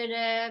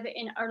Initiative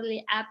in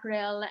early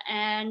April,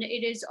 and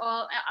it is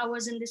all. I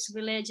was in this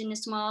village, in a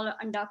small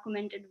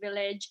undocumented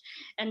village,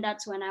 and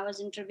that's when I was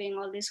interviewing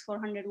all these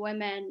 400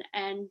 women,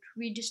 and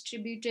we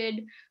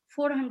distributed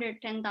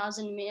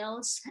 410,000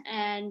 meals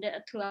and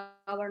through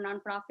our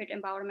nonprofit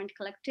Empowerment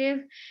Collective.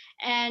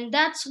 And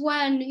that's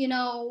when,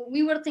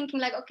 we were thinking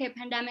like, okay,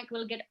 pandemic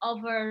will get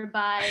over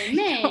by Oh,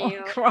 May or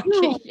June.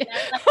 crikey.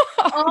 And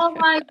like, oh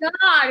my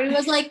God, it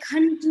was like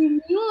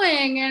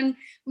continuing. And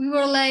we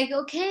were like,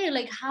 okay,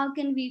 like how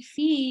can we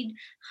feed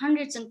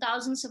hundreds and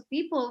thousands of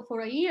people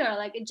for a year?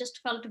 Like it just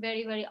felt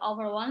very, very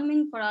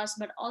overwhelming for us,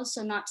 but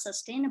also not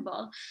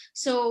sustainable.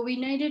 So we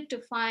needed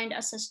to find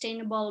a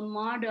sustainable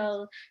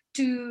model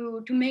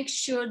to make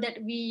sure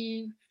that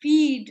we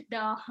feed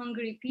the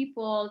hungry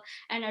people,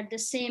 and at the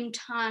same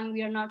time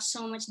we are not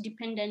so much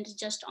dependent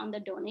just on the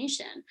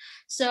donation.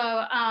 So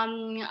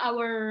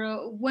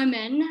our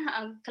women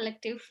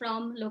collective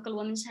from local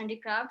women's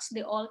handicrafts,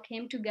 they all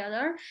came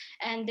together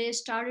and they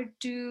started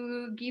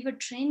to give a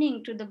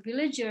training to the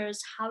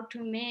villagers how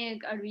to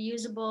make a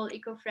reusable,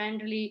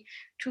 eco-friendly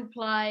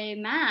two-ply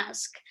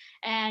mask.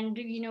 And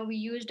we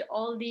used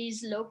all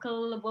these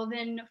local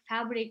woven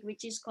fabric,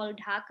 which is called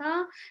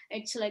dhaka.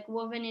 It's like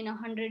woven in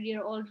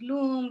 100-year-old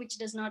loom, which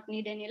does not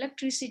need any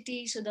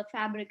electricity. So the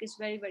fabric is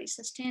very, very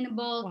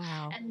sustainable.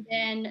 Wow. And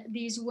then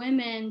these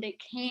women, they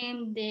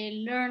came,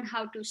 they learned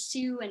how to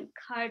sew and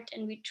cut,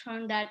 and we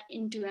turned that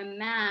into a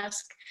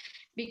mask,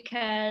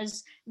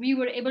 because we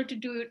were able to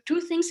do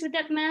two things with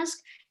that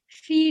mask: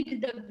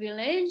 feed the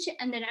village,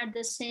 and then at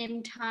the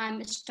same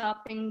time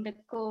stopping the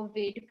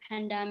COVID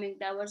pandemic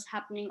that was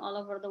happening all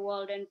over the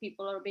world, and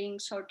people are being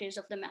shortage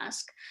of the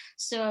mask.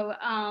 So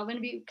when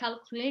we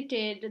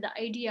calculated the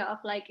idea of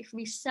like, if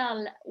we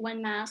sell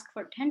one mask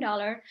for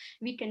 $10,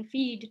 we can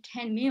feed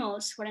 10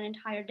 meals for an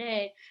entire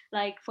day,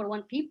 like for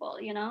one people,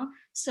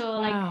 so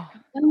like Wow.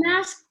 one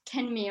mask,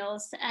 10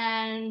 meals.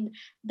 And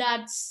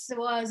that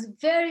was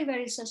very,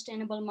 very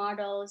sustainable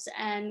models.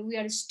 And we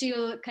are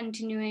still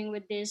continuing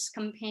with this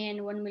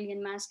campaign, 1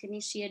 million mask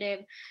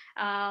initiative.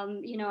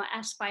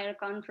 Aspire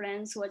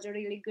conference was a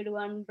really good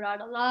one,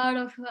 brought a lot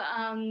of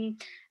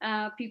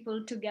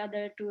people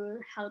together to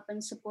help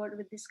and support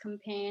with this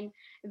campaign.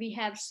 We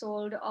have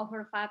sold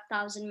over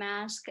 5,000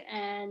 masks,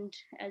 and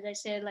as I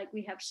said, like,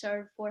 we have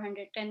served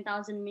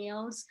 410,000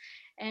 meals.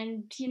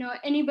 And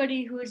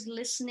anybody who is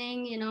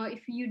listening,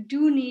 if you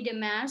do need a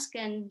mask,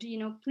 and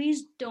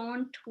please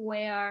don't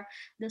wear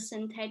the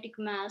synthetic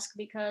mask,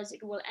 because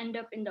it will end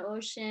up in the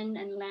ocean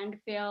and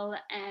landfill,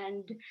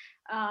 and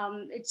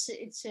it's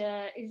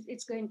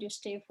going to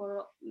stay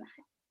for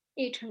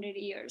 800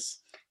 years.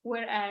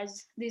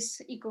 Whereas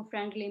this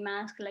eco-friendly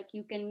mask, like,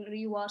 you can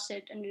rewash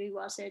it and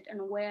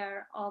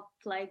wear up,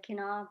 like,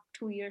 2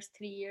 years,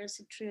 3 years.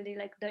 It's really,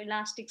 like, the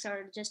elastics are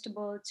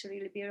adjustable. It's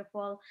really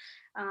beautiful.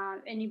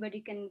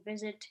 Anybody can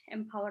visit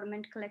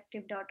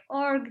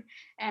empowermentcollective.org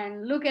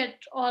and look at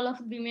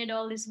we made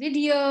all these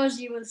videos.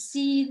 You will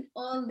see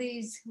all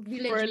these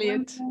village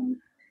Brilliant.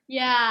 women.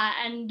 Yeah,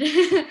 and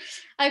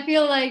I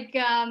feel like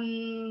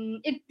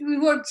we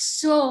worked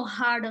so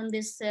hard on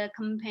this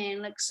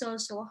campaign, like so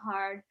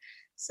hard.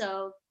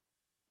 So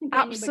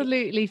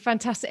Absolutely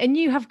fantastic. And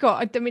you have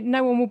got, I mean,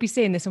 no one will be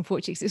seeing this,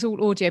 unfortunately, because it's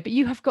all audio, but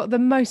you have got the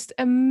most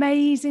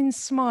amazing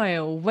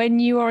smile when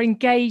you are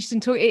engaged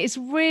and talking. It's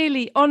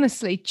really,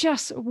 honestly,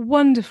 just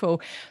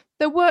wonderful.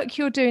 The work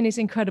you're doing is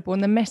incredible,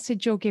 and the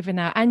message you're giving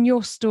out and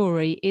your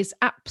story is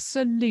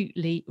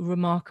absolutely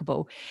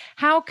remarkable.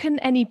 How can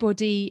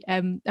anybody,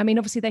 I mean,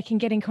 obviously they can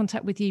get in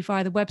contact with you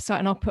via the website,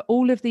 and I'll put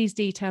all of these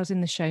details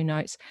in the show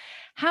notes.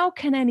 How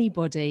can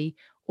anybody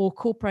or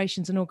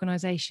corporations and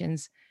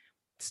organizations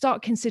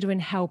start considering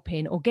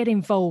helping or get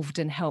involved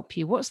and help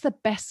you? What's the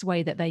best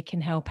way that they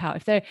can help out?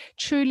 If they're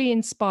truly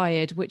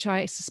inspired, which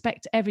I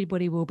suspect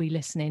everybody will be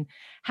listening,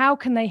 how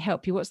can they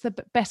help you? What's the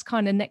best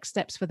kind of next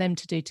steps for them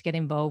to do to get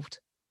involved?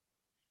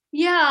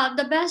 Yeah,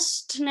 the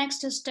best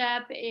next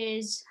step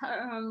is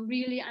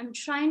really, I'm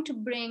trying to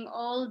bring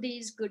all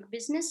these good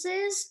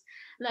businesses,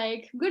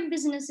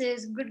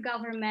 good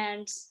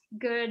governments,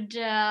 good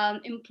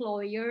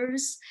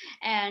employers,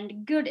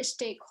 and good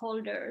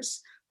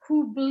stakeholders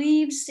who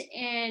believes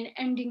in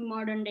ending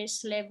modern day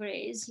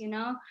slaveries.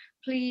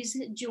 Please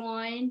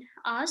join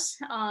us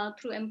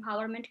through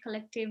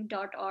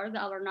empowermentcollective.org,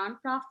 our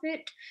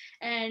nonprofit,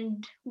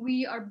 and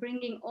we are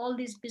bringing all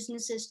these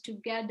businesses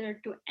together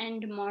to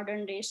end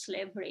modern day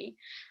slavery.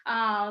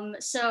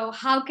 So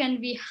how can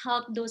we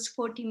help those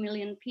 40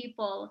 million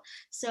people?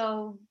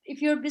 So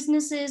if your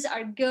businesses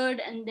are good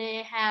and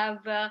they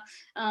have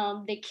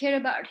they care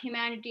about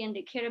humanity and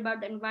they care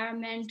about the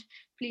environment,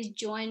 please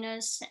join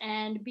us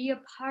and be a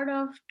part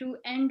of to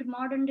end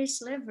modern day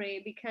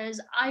slavery,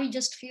 because I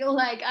just feel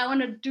like I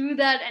want to do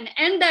that and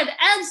end that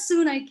as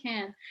soon I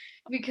can.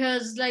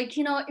 Because, like,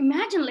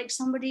 imagine, like,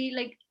 somebody,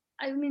 like,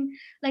 I mean,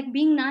 like,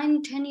 being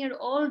 9, 10 year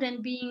old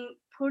and being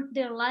put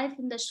their life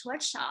in the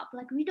sweatshop.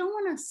 Like, we don't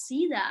want to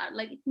see that.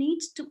 Like, it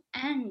needs to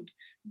end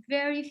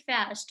very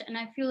fast. And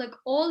I feel like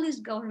all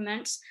these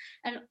governments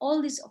and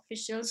all these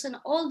officials and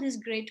all these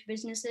great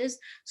businesses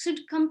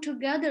should come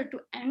together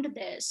to end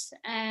this.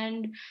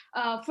 And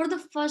for the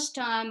first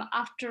time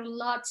after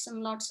lots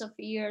and lots of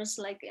years,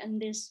 like in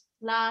this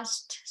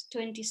last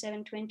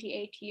 27,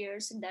 28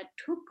 years that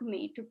took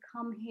me to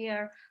come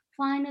here,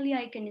 finally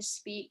I can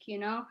speak.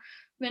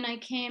 When I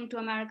came to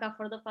America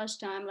for the first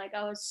time, like,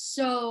 I was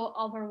so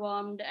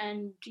overwhelmed,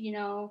 and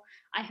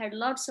I had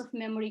lots of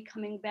memory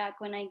coming back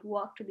when I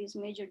walk to this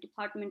major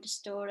department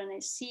store and I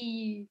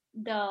see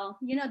the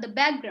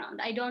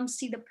background. I don't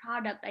see the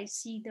product, I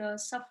see the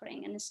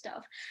suffering and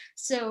stuff.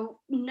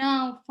 So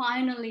now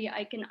finally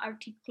I can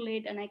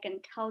articulate and I can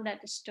tell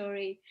that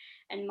story.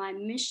 And my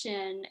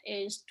mission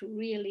is to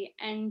really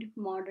end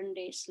modern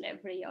day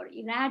slavery or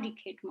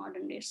eradicate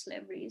modern day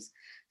slaveries.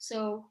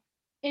 So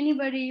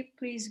anybody,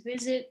 please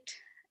visit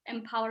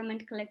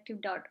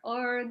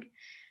empowermentcollective.org.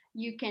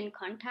 You can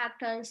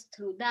contact us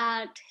through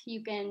that.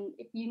 You can,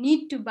 if you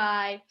need to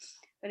buy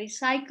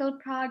recycled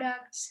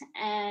products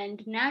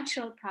and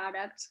natural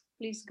products,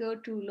 please go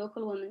to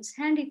Local Women's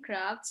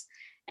Handicrafts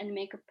and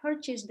make a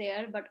purchase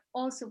there. But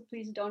also,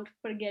 please don't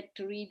forget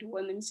to read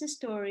Women's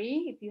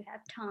Story if you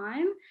have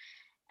time.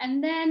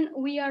 And then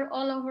we are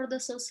all over the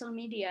social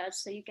media,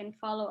 so you can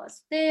follow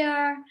us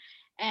there.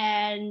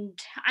 And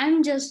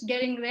I'm just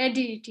getting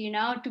ready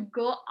to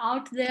go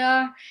out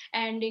there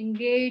and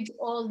engage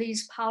all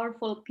these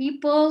powerful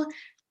people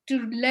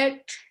to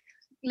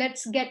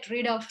let's get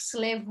rid of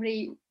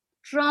slavery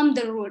from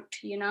the root.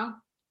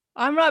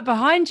 I'm right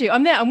behind you.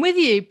 I'm there. I'm with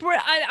you.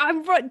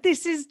 I'm right.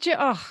 This is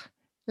just,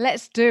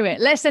 Let's do it.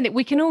 Let's end it.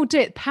 We can all do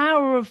it.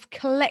 Power of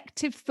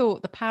collective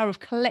thought, the power of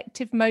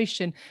collective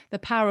motion, the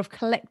power of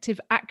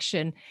collective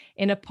action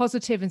in a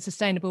positive and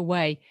sustainable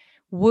way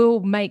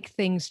will make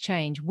things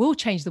change. We'll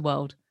change the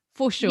world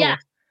for sure. Yeah.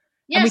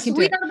 Yes, and we can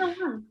do it. Are the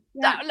one.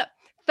 Yeah. Look,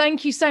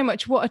 thank you so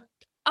much. What a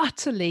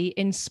utterly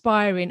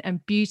inspiring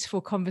and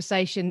beautiful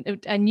conversation,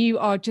 and you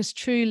are just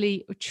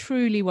truly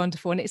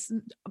wonderful, and it's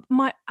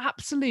my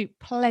absolute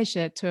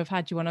pleasure to have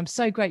had you on. I'm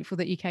so grateful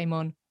that you came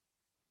on.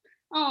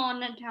 Oh,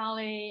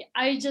 Natalie,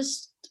 I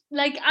just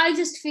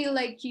feel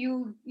like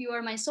you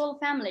are my soul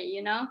family,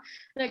 you know,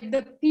 like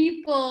the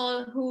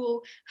people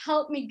who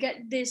help me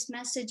get this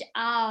message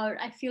out.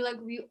 I feel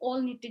like we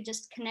all need to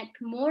just connect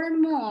more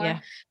and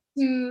more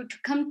to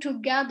come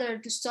together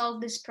to solve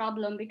this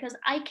problem, because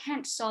I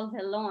can't solve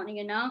it alone,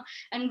 you know.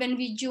 And when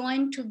we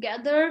join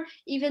together,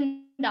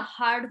 even the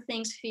hard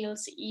things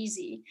feels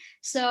easy.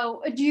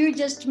 So you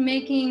just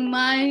making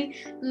my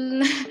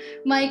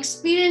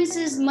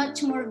experiences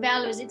much more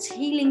values. It's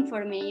healing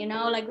for me, you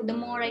know, like the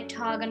more I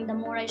talk and the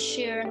more I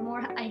share and the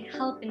more I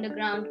help in the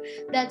ground,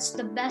 that's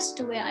the best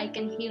way I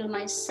can heal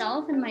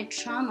myself and my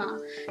trauma,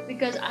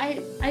 because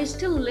I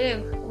still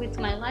live with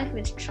my life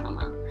with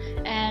trauma,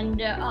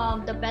 and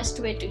the best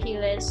way to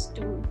heal is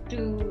to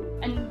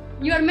and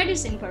you are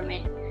medicine for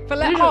me.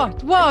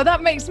 Wow,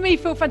 that makes me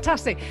feel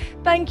fantastic.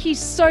 Thank you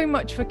so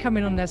much for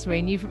coming on,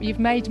 Nazreen. You've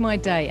made my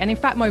day, and in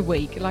fact my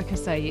week. Like I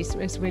say,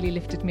 it's really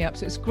lifted me up.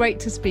 So it's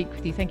great to speak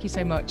with you. Thank you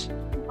so much.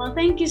 Well,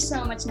 thank you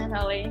so much,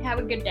 Natalie. Have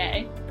a good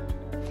day.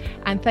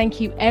 And thank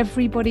you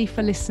everybody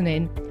for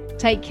listening.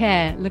 Take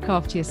care, look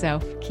after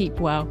yourself, keep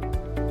well.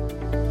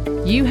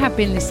 You have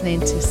been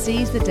listening to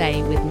Seize the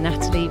Day with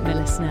Natalie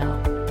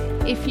Miller-Snell.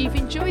 If you've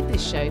enjoyed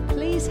this show,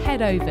 please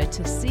head over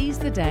to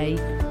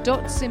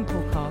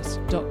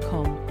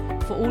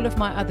seizetheday.simplecast.com for all of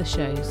my other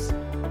shows.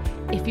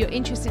 If you're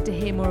interested to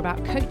hear more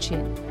about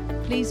coaching,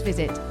 please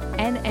visit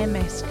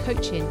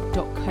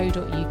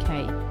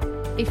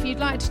nmscoaching.co.uk. If you'd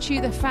like to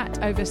chew the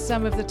fat over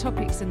some of the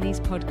topics in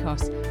these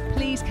podcasts,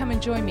 please come and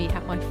join me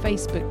at my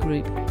Facebook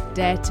group,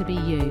 Dare to Be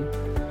You.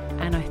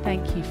 And I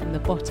thank you from the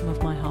bottom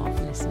of my heart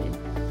for listening.